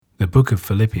book of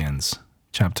Philippians,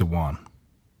 chapter 1.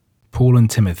 Paul and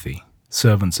Timothy,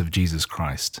 servants of Jesus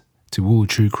Christ, to all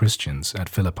true Christians at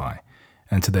Philippi,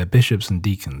 and to their bishops and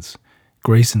deacons,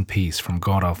 grace and peace from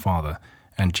God our Father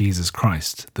and Jesus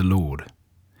Christ the Lord.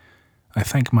 I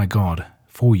thank my God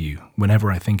for you whenever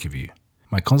I think of you.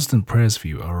 My constant prayers for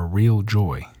you are a real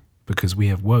joy, because we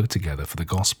have worked together for the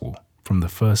gospel from the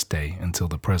first day until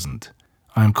the present.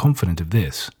 I am confident of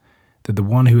this, that the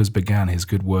one who has begun his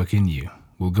good work in you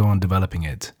will go on developing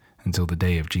it until the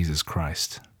day of Jesus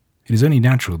Christ. It is only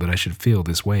natural that I should feel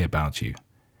this way about you.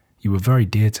 You were very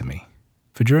dear to me.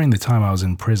 For during the time I was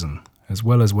in prison, as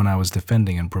well as when I was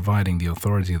defending and providing the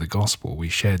authority of the gospel, we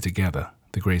shared together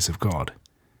the grace of God.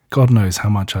 God knows how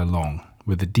much I long,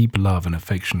 with the deep love and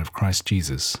affection of Christ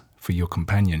Jesus, for your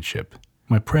companionship.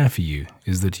 My prayer for you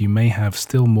is that you may have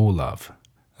still more love,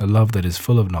 a love that is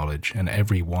full of knowledge and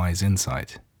every wise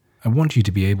insight. I want you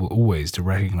to be able always to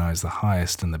recognize the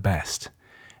highest and the best,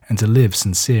 and to live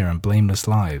sincere and blameless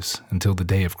lives until the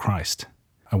day of Christ.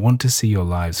 I want to see your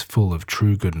lives full of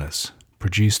true goodness,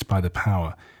 produced by the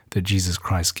power that Jesus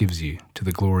Christ gives you to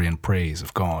the glory and praise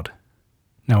of God.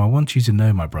 Now I want you to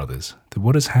know, my brothers, that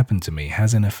what has happened to me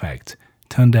has in effect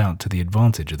turned out to the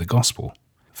advantage of the gospel.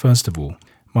 First of all,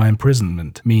 my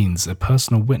imprisonment means a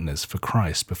personal witness for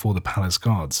Christ before the palace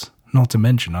guards, not to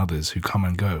mention others who come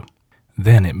and go.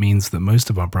 Then it means that most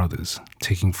of our brothers,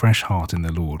 taking fresh heart in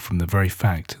the Lord from the very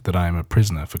fact that I am a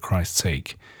prisoner for Christ's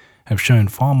sake, have shown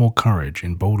far more courage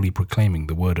in boldly proclaiming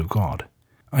the word of God.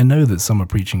 I know that some are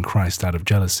preaching Christ out of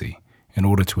jealousy, in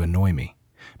order to annoy me,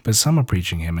 but some are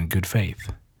preaching him in good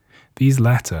faith. These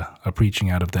latter are preaching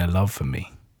out of their love for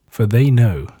me, for they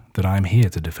know that I am here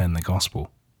to defend the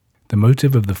gospel. The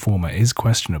motive of the former is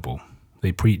questionable.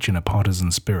 They preach in a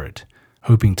partisan spirit,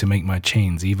 hoping to make my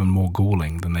chains even more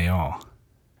galling than they are.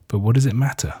 But what does it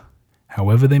matter?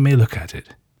 However they may look at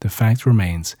it, the fact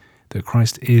remains that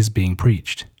Christ is being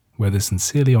preached, whether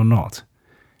sincerely or not,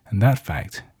 and that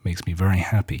fact makes me very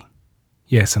happy.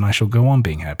 Yes, and I shall go on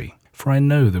being happy, for I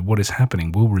know that what is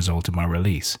happening will result in my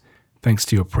release, thanks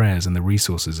to your prayers and the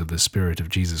resources of the Spirit of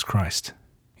Jesus Christ.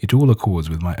 It all accords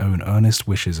with my own earnest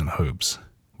wishes and hopes,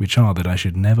 which are that I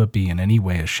should never be in any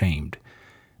way ashamed,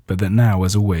 but that now,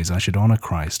 as always, I should honor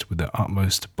Christ with the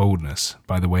utmost boldness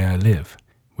by the way I live,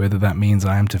 whether that means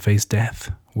I am to face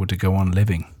death or to go on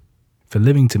living. For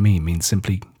living to me means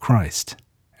simply Christ,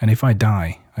 and if I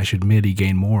die, I should merely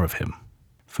gain more of him.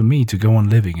 For me to go on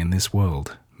living in this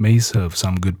world may serve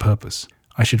some good purpose.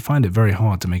 I should find it very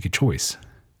hard to make a choice.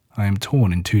 I am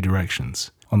torn in two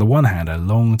directions. On the one hand, I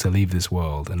long to leave this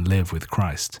world and live with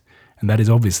Christ, and that is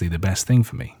obviously the best thing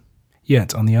for me.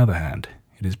 Yet, on the other hand,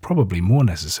 it is probably more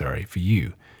necessary for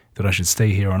you that I should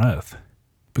stay here on earth.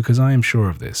 Because I am sure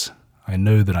of this, I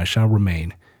know that I shall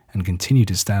remain and continue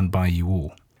to stand by you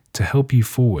all, to help you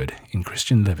forward in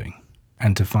Christian living,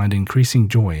 and to find increasing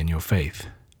joy in your faith,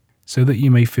 so that you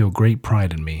may feel great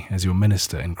pride in me as your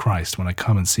minister in Christ when I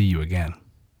come and see you again.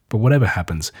 But whatever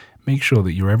happens, make sure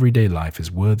that your everyday life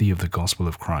is worthy of the gospel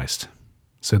of Christ,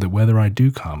 so that whether I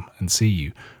do come and see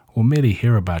you, or merely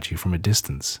hear about you from a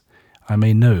distance, I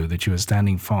may know that you are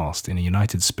standing fast in a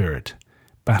united spirit,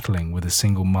 battling with a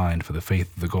single mind for the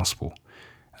faith of the gospel,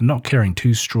 and not caring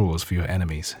two straws for your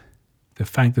enemies. The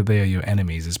fact that they are your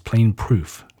enemies is plain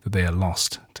proof that they are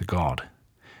lost to God,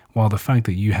 while the fact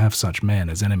that you have such men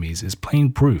as enemies is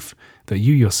plain proof that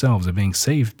you yourselves are being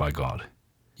saved by God.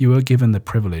 You are given the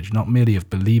privilege not merely of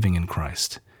believing in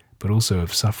Christ, but also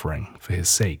of suffering for his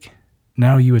sake.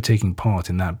 Now you are taking part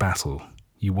in that battle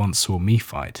you once saw me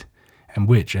fight, and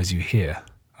which, as you hear,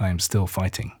 I am still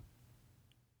fighting.